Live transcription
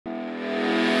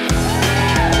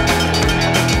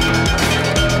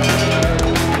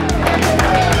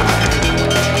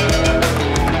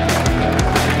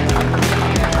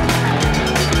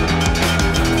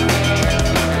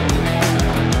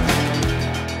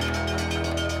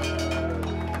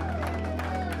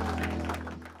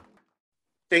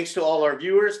Thanks to all our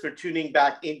viewers for tuning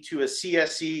back into a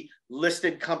CSE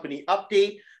listed company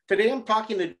update. Today, I'm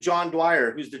talking to John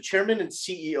Dwyer, who's the chairman and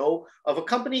CEO of a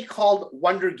company called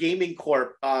Wonder Gaming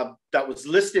Corp that was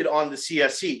listed on the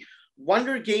CSE.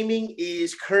 Wonder Gaming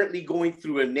is currently going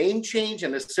through a name change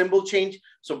and a symbol change.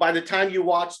 So by the time you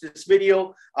watch this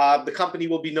video, the company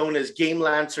will be known as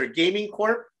Gamelancer Gaming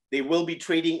Corp. They will be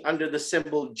trading under the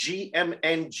symbol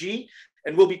GMNG.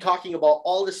 And we'll be talking about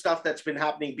all the stuff that's been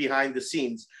happening behind the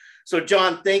scenes. So,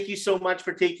 John, thank you so much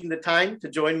for taking the time to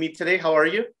join me today. How are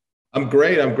you? I'm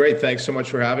great. I'm great. Thanks so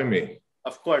much for having me.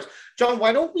 Of course. John,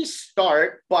 why don't we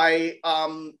start by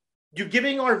you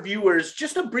giving our viewers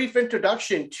just a brief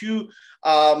introduction to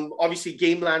obviously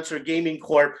Gamelancer Gaming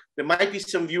Corp. There might be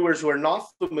some viewers who are not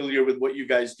familiar with what you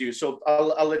guys do. So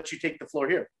I'll let you take the floor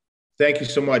here. Thank you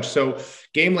so much. So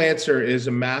Gamelancer is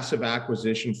a massive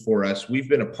acquisition for us. We've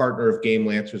been a partner of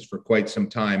Gamelancers for quite some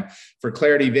time. For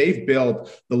clarity, they've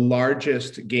built the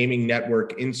largest gaming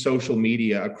network in social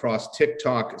media across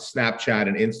TikTok, Snapchat,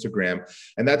 and Instagram.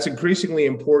 And that's increasingly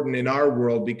important in our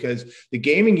world because the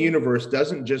gaming universe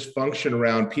doesn't just function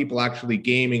around people actually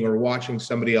gaming or watching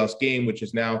somebody else game, which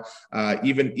is now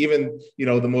even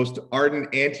the most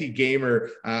ardent anti-gamer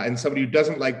and somebody who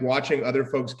doesn't like watching other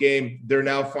folks game, they're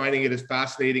now finding it as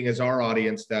fascinating as our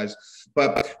audience does.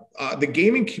 But the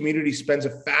gaming community spends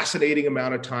a fascinating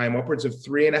amount of time, upwards of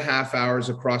 3.5 hours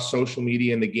across social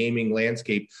media and the gaming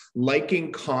landscape,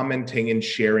 liking, commenting, and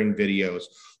sharing videos.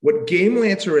 What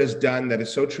Gamelancer has done that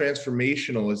is so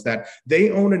transformational is that they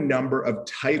own a number of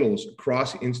titles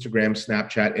across Instagram,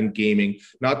 Snapchat, and gaming,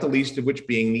 not the least of which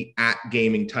being the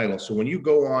 @gaming title. So when you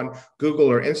go on Google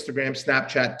or Instagram,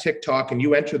 Snapchat, TikTok, and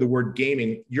you enter the word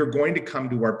gaming, you're going to come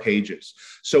to our pages.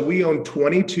 So we own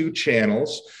 22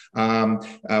 channels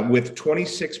with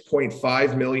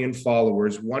 26.5 million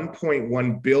followers,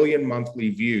 1.1 billion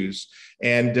monthly views.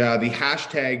 And the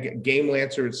hashtag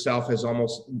Gamelancer itself has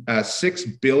almost 6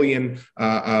 billion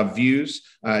views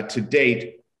to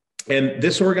date. And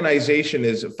this organization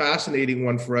is a fascinating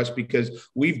one for us because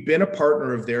we've been a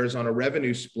partner of theirs on a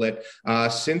revenue split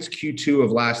since Q2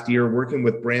 of last year, working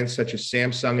with brands such as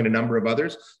Samsung and a number of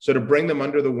others. So to bring them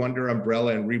under the Wonder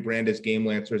umbrella and rebrand as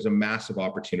Gamelancer is a massive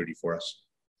opportunity for us.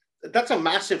 That's a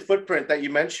massive footprint that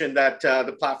you mentioned that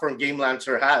the platform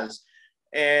Gamelancer has.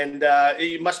 And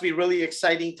it must be really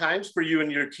exciting times for you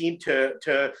and your team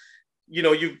to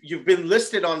you've been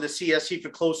listed on the CSE for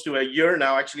close to a year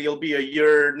now. Actually, it'll be a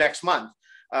year next month.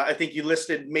 I think you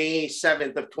listed May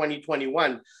 7th of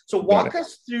 2021. So walk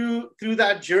us through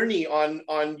that journey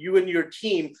on you and your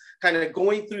team, kind of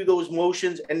going through those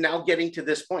motions and now getting to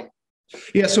this point.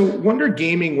 Yeah, so Wonder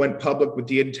Gaming went public with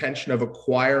the intention of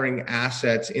acquiring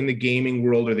assets in the gaming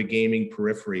world or the gaming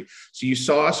periphery. So you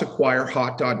saw us acquire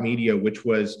Hot Dot Media, which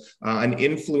was an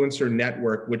influencer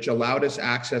network, which allowed us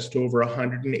access to over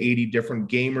 180 different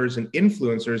gamers and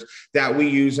influencers that we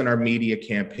use in our media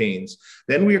campaigns.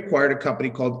 Then we acquired a company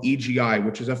called EGI,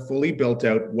 which is a fully built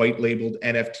out white labeled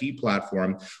NFT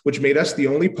platform, which made us the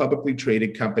only publicly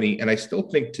traded company. And I still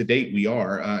think to date we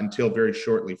are until very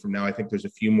shortly from now. I think there's a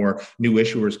few more new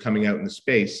issuers coming out in the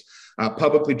space,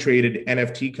 publicly traded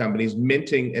NFT companies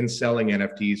minting and selling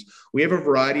NFTs. We have a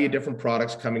variety of different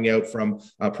products coming out from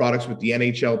products with the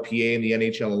NHLPA and the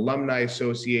NHL Alumni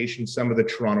Association, some of the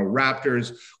Toronto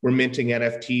Raptors. We're minting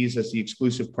NFTs as the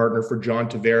exclusive partner for John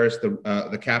Tavares,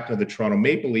 the captain of the Toronto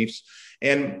Maple Leafs.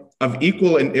 And of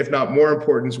equal and if not more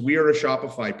importance, we are a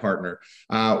Shopify partner.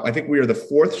 I think we are the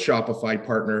 4th Shopify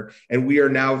partner, and we are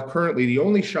now currently the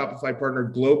only Shopify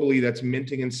partner globally that's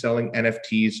minting and selling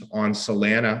NFTs on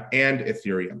Solana and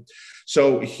Ethereum.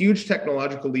 So a huge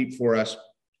technological leap for us.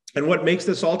 And what makes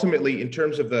this ultimately, in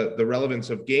terms of the relevance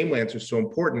of Gamelancer, so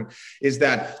important is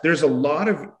that there's a lot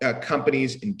of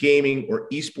companies in gaming or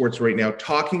esports right now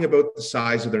talking about the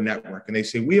size of their network. And they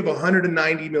say, we have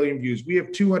 190 million views, we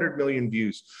have 200 million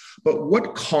views. But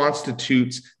what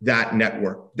constitutes that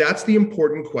network? That's the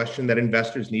important question that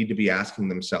investors need to be asking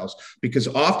themselves, because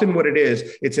often what it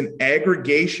is, it's an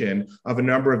aggregation of a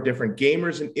number of different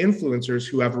gamers and influencers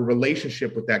who have a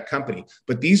relationship with that company.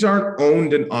 But these aren't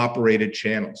owned and operated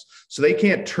channels. So they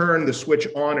can't turn the switch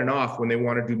on and off when they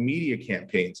want to do media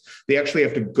campaigns. They actually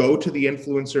have to go to the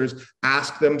influencers,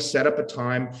 ask them, set up a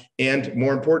time, and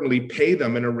more importantly, pay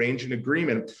them and arrange an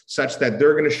agreement such that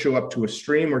they're going to show up to a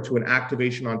stream or to an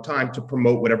activation on time to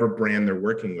promote whatever brand they're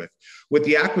working with. With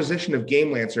the acquisition of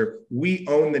Gamelancer, we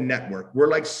own the network. We're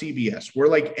like CBS, we're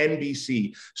like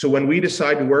NBC. So when we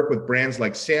decide to work with brands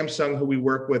like Samsung, who we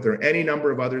work with, or any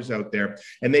number of others out there,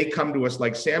 and they come to us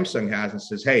like Samsung has and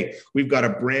says, hey, we've got a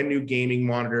brand brand new gaming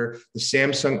monitor, the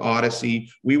Samsung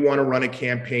Odyssey. We want to run a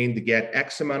campaign to get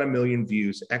X amount of million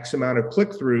views, X amount of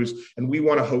click-throughs, and we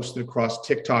want to host it across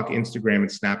TikTok, Instagram, and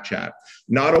Snapchat.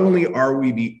 Not only are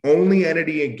we the only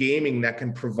entity in gaming that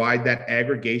can provide that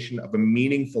aggregation of a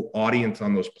meaningful audience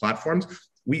on those platforms,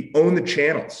 we own the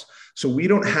channels. So we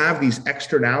don't have these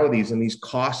externalities and these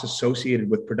costs associated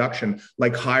with production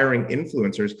like hiring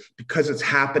influencers, because it's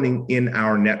happening in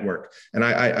our network. And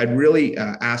I'd really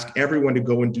ask everyone to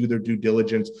go and do their due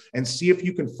diligence and see if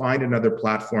you can find another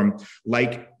platform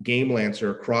like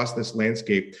Gamelancer across this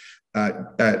landscape.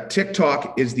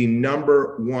 TikTok is the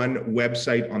 #1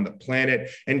 website on the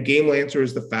planet, and Gamelancer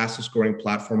is the fastest growing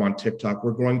platform on TikTok.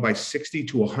 We're growing by 60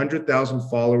 to 100,000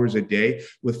 followers a day,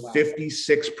 with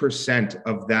 56%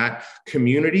 of that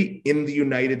community in the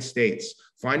United States.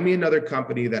 Find me another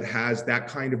company that has that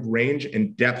kind of range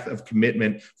and depth of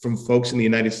commitment from folks in the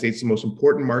United States, the most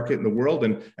important market in the world,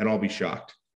 and I'll be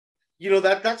shocked. You know,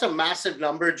 that's a massive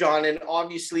number, John. And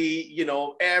obviously, you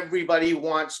know, everybody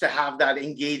wants to have that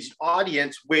engaged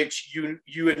audience, which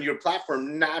you and your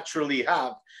platform naturally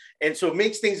have. And so it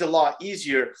makes things a lot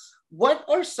easier. What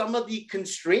are some of the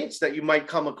constraints that you might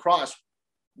come across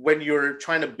when you're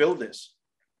trying to build this?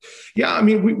 Yeah, I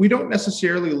mean, we don't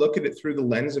necessarily look at it through the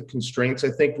lens of constraints. I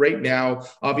think right now,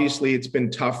 obviously, it's been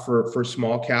tough for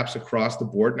small caps across the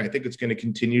board, and I think it's going to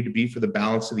continue to be for the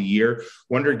balance of the year.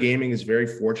 Wonder Gaming is very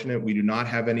fortunate. We do not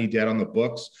have any debt on the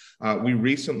books. We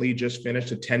recently just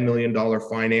finished a $10 million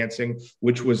financing,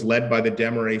 which was led by the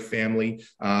Desmarais family.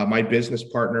 My business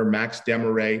partner, Max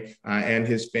Desmarais, and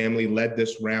his family led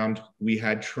this round. We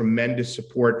had tremendous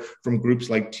support from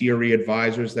groups like TRE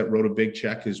Advisors that wrote a big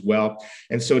check as well.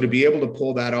 And so to be able to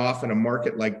pull that off in a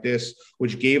market like this,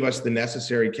 which gave us the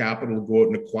necessary capital to go out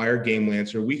and acquire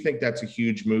Gamelancer, we think that's a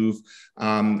huge move.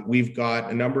 We've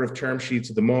got a number of term sheets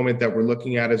at the moment that we're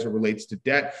looking at as it relates to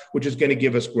debt, which is going to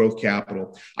give us growth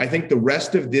capital. I think the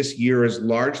rest of this year is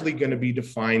largely going to be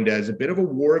defined as a bit of a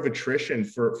war of attrition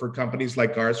for companies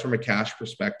like ours from a cash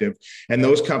perspective. And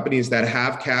those companies that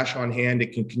have cash on hand,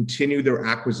 it can continue their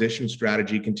acquisition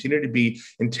strategy, continue to be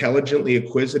intelligently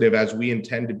acquisitive as we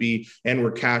intend to be, and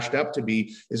we're cashed up to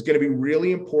be, is going to be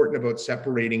really important about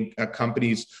separating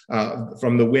companies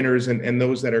from the winners and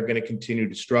those that are going to continue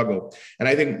to struggle. And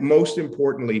I think most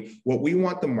importantly, what we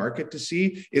want the market to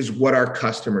see is what our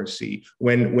customers see.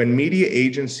 When media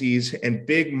agencies and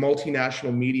big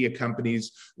multinational media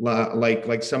companies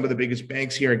like some of the biggest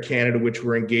banks here in Canada, which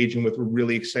we're engaging with, we're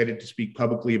really excited to speak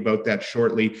publicly about that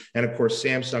shortly. And of course,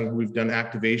 Samsung, who we've done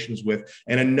activations with,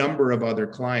 and a number of other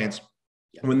clients.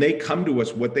 When they come to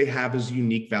us, what they have is a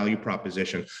unique value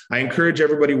proposition. I encourage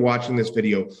everybody watching this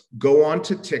video, go on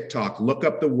to TikTok, look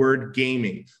up the word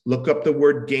gaming, look up the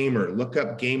word gamer, look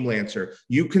up Gamelancer.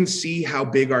 You can see how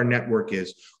big our network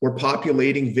is. We're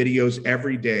populating videos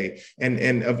every day.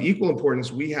 And of equal importance,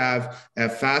 we have a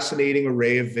fascinating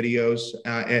array of videos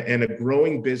and a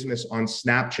growing business on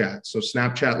Snapchat. So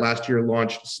Snapchat last year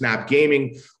launched Snap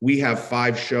Gaming. We have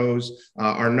 5 shows.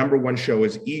 Our #1 show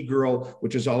is E-Girl,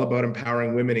 which is all about empowering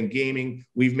women in gaming.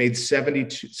 We've made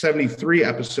 73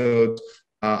 episodes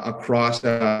across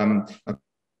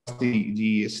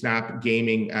the Snap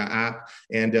Gaming app.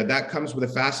 And that comes with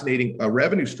a fascinating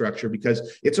revenue structure,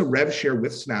 because it's a rev share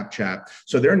with Snapchat.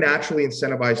 So they're naturally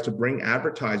incentivized to bring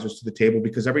advertisers to the table,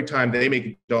 because every time they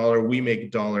make $1, we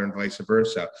make $1, and vice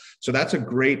versa. So that's a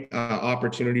great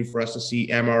opportunity for us to see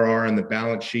MRR on the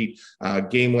balance sheet.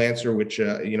 Gamelancer, which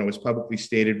was publicly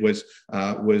stated,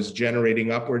 was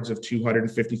generating upwards of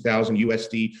 $250,000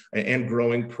 USD and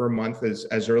growing per month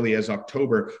as early as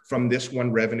October from this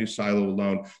one revenue silo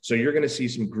alone. So you're going to see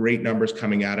some great numbers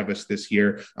coming out of us this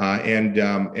year,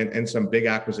 and some big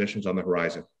acquisitions on the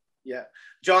horizon. Yeah.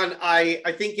 John, I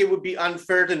think it would be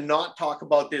unfair to not talk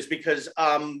about this, because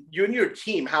you and your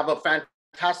team have a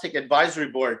fantastic advisory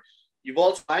board. You've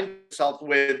also aligned yourself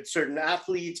with certain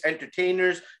athletes,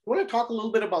 entertainers. You want to talk a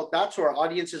little bit about that so our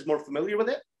audience is more familiar with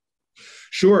it?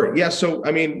 Sure. Yeah. So,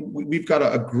 I mean, we've got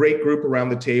a great group around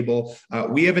the table.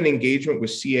 We have an engagement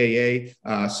with CAA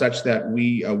such that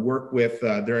we work with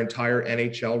their entire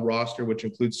NHL roster, which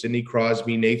includes Sidney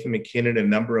Crosby, Nathan McKinnon, a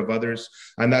number of others.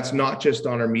 And that's not just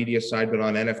on our media side, but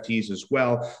on NFTs as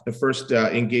well. The first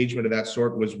engagement of that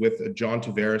sort was with John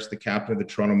Tavares, the captain of the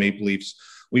Toronto Maple Leafs.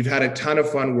 We've had a ton of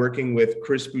fun working with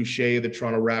Chris Boucher of the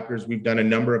Toronto Raptors. We've done a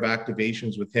number of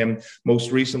activations with him,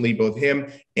 most recently both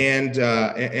him and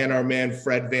our man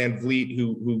Fred VanVleet,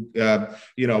 who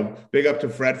big up to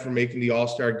Fred for making the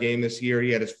All-Star game this year.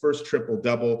 He had his first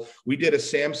triple-double. We did a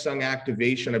Samsung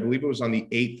activation, I believe it was on the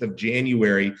 8th of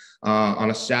January,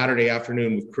 on a Saturday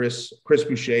afternoon with Chris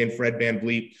Boucher and Fred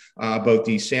VanVleet about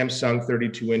the Samsung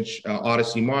 32-inch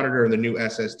Odyssey monitor and the new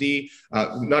SSD.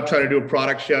 Not trying to do a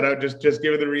product shout out, just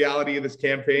give it the reality of this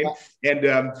campaign. And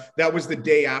that was the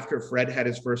day after Fred had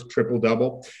his first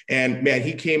triple-double. And man,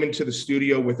 he came into the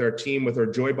studio with our team, with our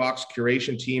Joybox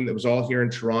curation team that was all here in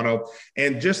Toronto.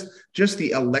 And just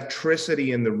the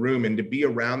electricity in the room, and to be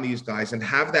around these guys and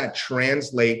have that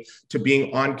translate to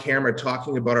being on camera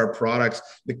talking about our products,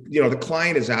 the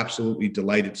client is absolutely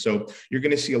delighted. So you're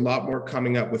going to see a lot more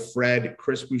coming up with Fred,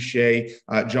 Chris Boucher,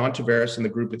 John Tavares and the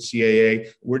group at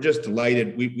CAA. We're just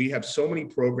delighted. We have so many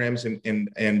programs and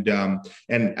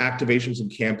activations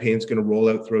and campaigns going to roll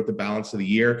out throughout the balance of the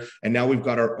year. And now we've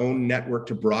got our own network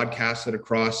to broadcast it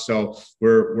across. So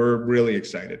we're really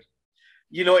excited.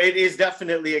 It is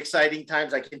definitely exciting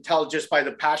times. I can tell just by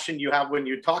the passion you have when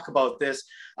you talk about this,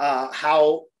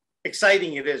 how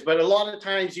exciting it is. But a lot of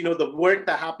times, the work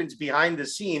that happens behind the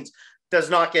scenes does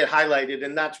not get highlighted.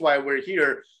 And that's why we're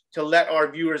here, to let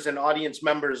our viewers and audience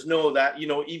members know that,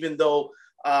 even though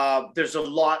there's a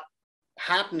lot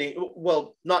happening,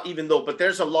 well, not even though, but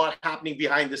there's a lot happening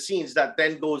behind the scenes that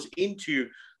then goes into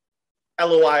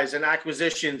LOIs and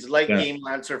acquisitions like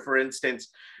Gamelancer, for instance.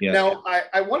 Now,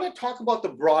 I want to talk about the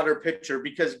broader picture,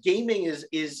 because gaming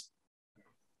is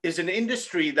an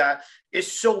industry that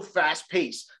is so fast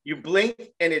paced. You blink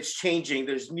and it's changing.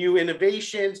 There's new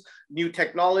innovations, new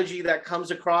technology that comes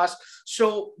across.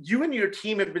 So you and your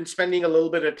team have been spending a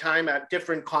little bit of time at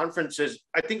different conferences,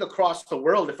 I think across the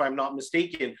world, if I'm not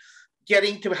mistaken,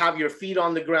 getting to have your feet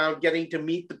on the ground, getting to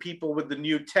meet the people with the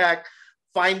new tech,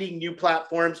 finding new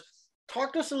platforms.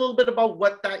 Talk to us a little bit about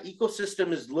what that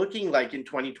ecosystem is looking like in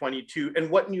 2022 and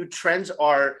what new trends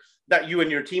are that you and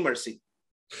your team are seeing.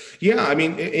 Yeah, I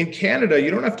mean, in Canada, you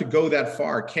don't have to go that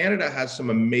far. Canada has some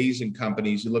amazing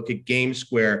companies. You look at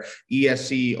GameSquare,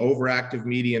 ESE, Overactive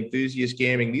Media, Enthusiast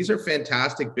Gaming. These are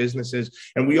fantastic businesses,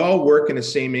 and we all work in the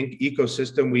same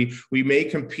ecosystem. We may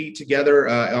compete together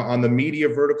on the media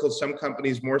vertical, some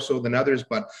companies more so than others,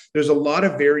 but there's a lot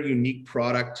of very unique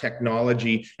product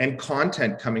technology and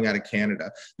content coming out of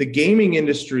Canada. The gaming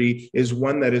industry is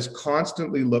one that is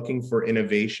constantly looking for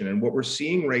innovation, and what we're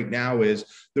seeing right now is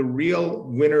the real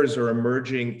winners are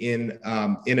emerging in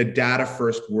a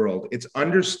data-first world. It's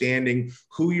understanding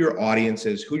who your audience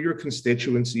is, who your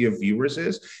constituency of viewers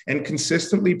is, and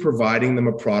consistently providing them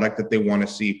a product that they want to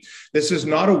see. This is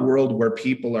not a world where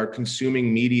people are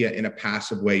consuming media in a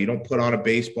passive way. You don't put on a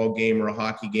baseball game or a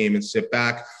hockey game and sit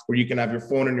back, where you can have your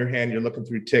phone in your hand, you're looking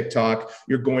through TikTok,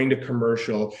 you're going to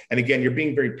commercial, and again, you're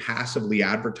being very passively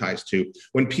advertised to.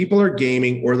 When people are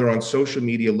gaming or they're on social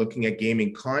media looking at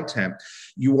gaming content,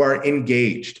 you are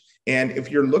engaged. And if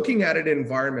you're looking at it in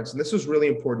environments, and this is really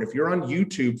important, if you're on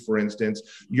YouTube, for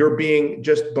instance, you're being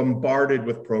just bombarded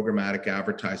with programmatic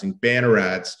advertising, banner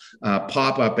ads,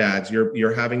 pop-up ads.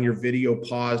 You're having your video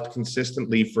paused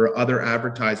consistently for other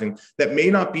advertising that may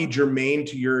not be germane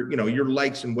to your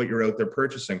likes and what you're out there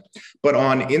purchasing. But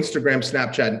on Instagram,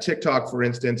 Snapchat, and TikTok, for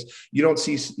instance, you don't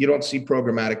see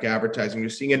programmatic advertising.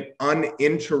 You're seeing an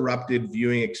uninterrupted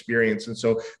viewing experience. And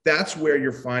so that's where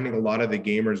you're finding a lot of the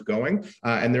gamers going.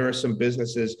 And there are some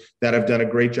businesses that have done a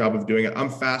great job of doing it. I'm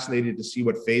fascinated to see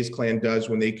what FaZe Clan does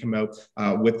when they come out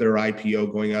with their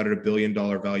IPO going out at $1 billion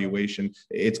valuation.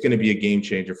 It's going to be a game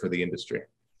changer for the industry.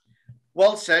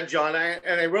 Well said, John.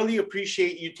 I really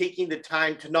appreciate you taking the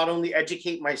time to not only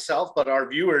educate myself, but our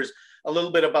viewers a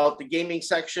little bit about the gaming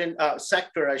sector,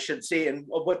 I should say, and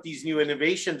what these new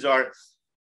innovations are.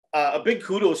 A big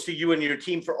kudos to you and your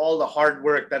team for all the hard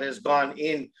work that has gone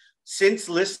in since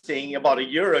listing about a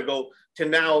year ago to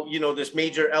now, this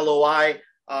major LOI,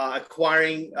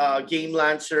 acquiring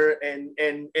Gamelancer and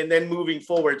then moving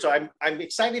forward. So I'm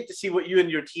excited to see what you and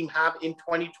your team have in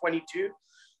 2022.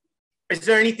 Is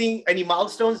there any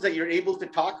milestones that you're able to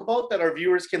talk about that our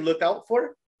viewers can look out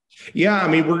for? Yeah, I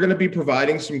mean, we're going to be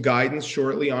providing some guidance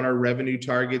shortly on our revenue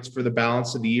targets for the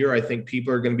balance of the year. I think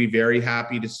people are going to be very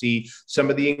happy to see some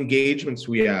of the engagements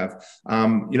we have.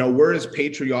 We're as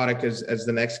patriotic as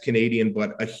the next Canadian,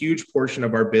 but a huge portion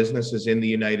of our business is in the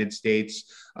United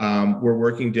States. We're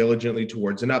working diligently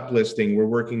towards an uplisting. We're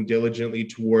working diligently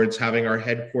towards having our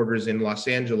headquarters in Los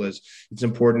Angeles. It's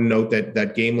important to note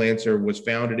that Gamelancer was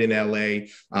founded in LA.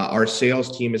 Our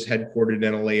sales team is headquartered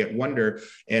in LA at Wonder,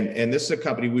 and this is a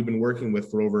company we've been working with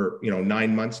for over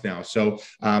 9 months now. So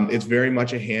it's very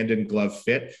much a hand in glove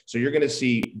fit. So you're going to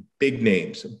see big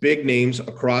names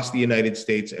across the United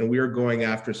States, and we are going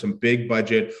after some big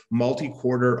budget,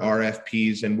 multi-quarter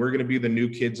RFPs, and we're going to be the new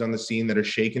kids on the scene that are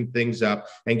shaking things up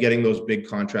and getting those big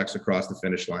contracts across the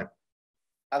finish line.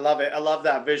 I love it. I love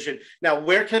that vision. Now,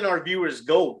 where can our viewers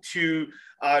go to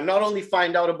not only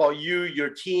find out about you, your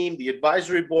team, the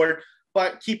advisory board,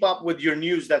 but keep up with your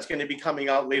news that's going to be coming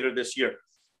out later this year?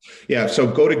 Yeah, so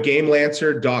go to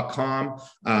Gamelancer.com.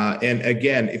 And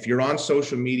again, if you're on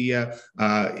social media,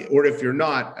 or if you're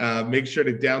not, make sure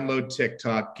to download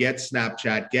TikTok, get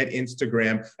Snapchat, get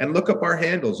Instagram, and look up our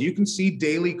handles. You can see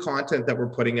daily content that we're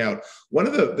putting out. One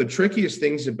of the trickiest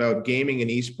things about gaming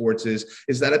and esports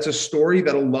is that it's a story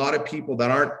that a lot of people that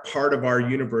aren't part of our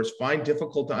universe find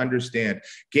difficult to understand.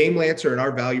 Gamelancer and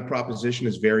our value proposition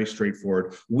is very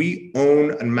straightforward. We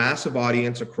own a massive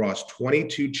audience across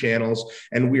 22 channels,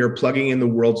 and we are plugging in the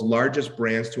world's largest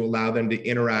brands to allow them to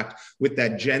interact with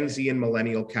that Gen Z and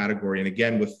millennial category. And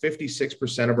again, with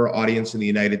 56% of our audience in the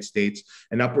United States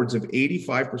and upwards of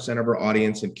 85% of our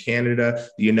audience in Canada,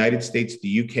 the United States,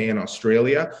 the UK, and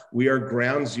Australia, we are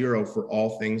ground zero for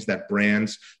all things that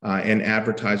brands and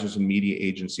advertisers and media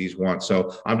agencies want.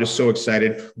 So I'm just so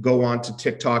excited. Go on to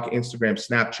TikTok, Instagram,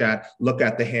 Snapchat, look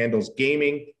at the handles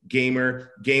Gaming,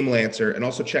 Gamer, Gamelancer, and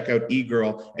also check out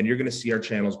eGirl, and you're going to see our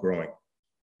channels growing.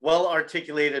 Well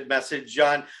articulated message,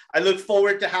 John. I look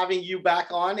forward to having you back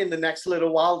on in the next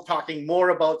little while, talking more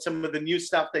about some of the new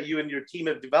stuff that you and your team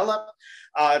have developed.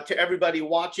 To everybody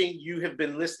watching, you have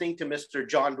been listening to Mr.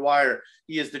 John Dwyer.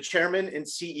 He is the chairman and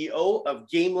CEO of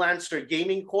Gamelancer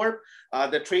Gaming Corp.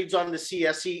 That trades on the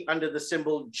CSE under the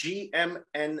symbol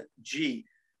GMNG.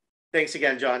 Thanks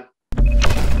again, John.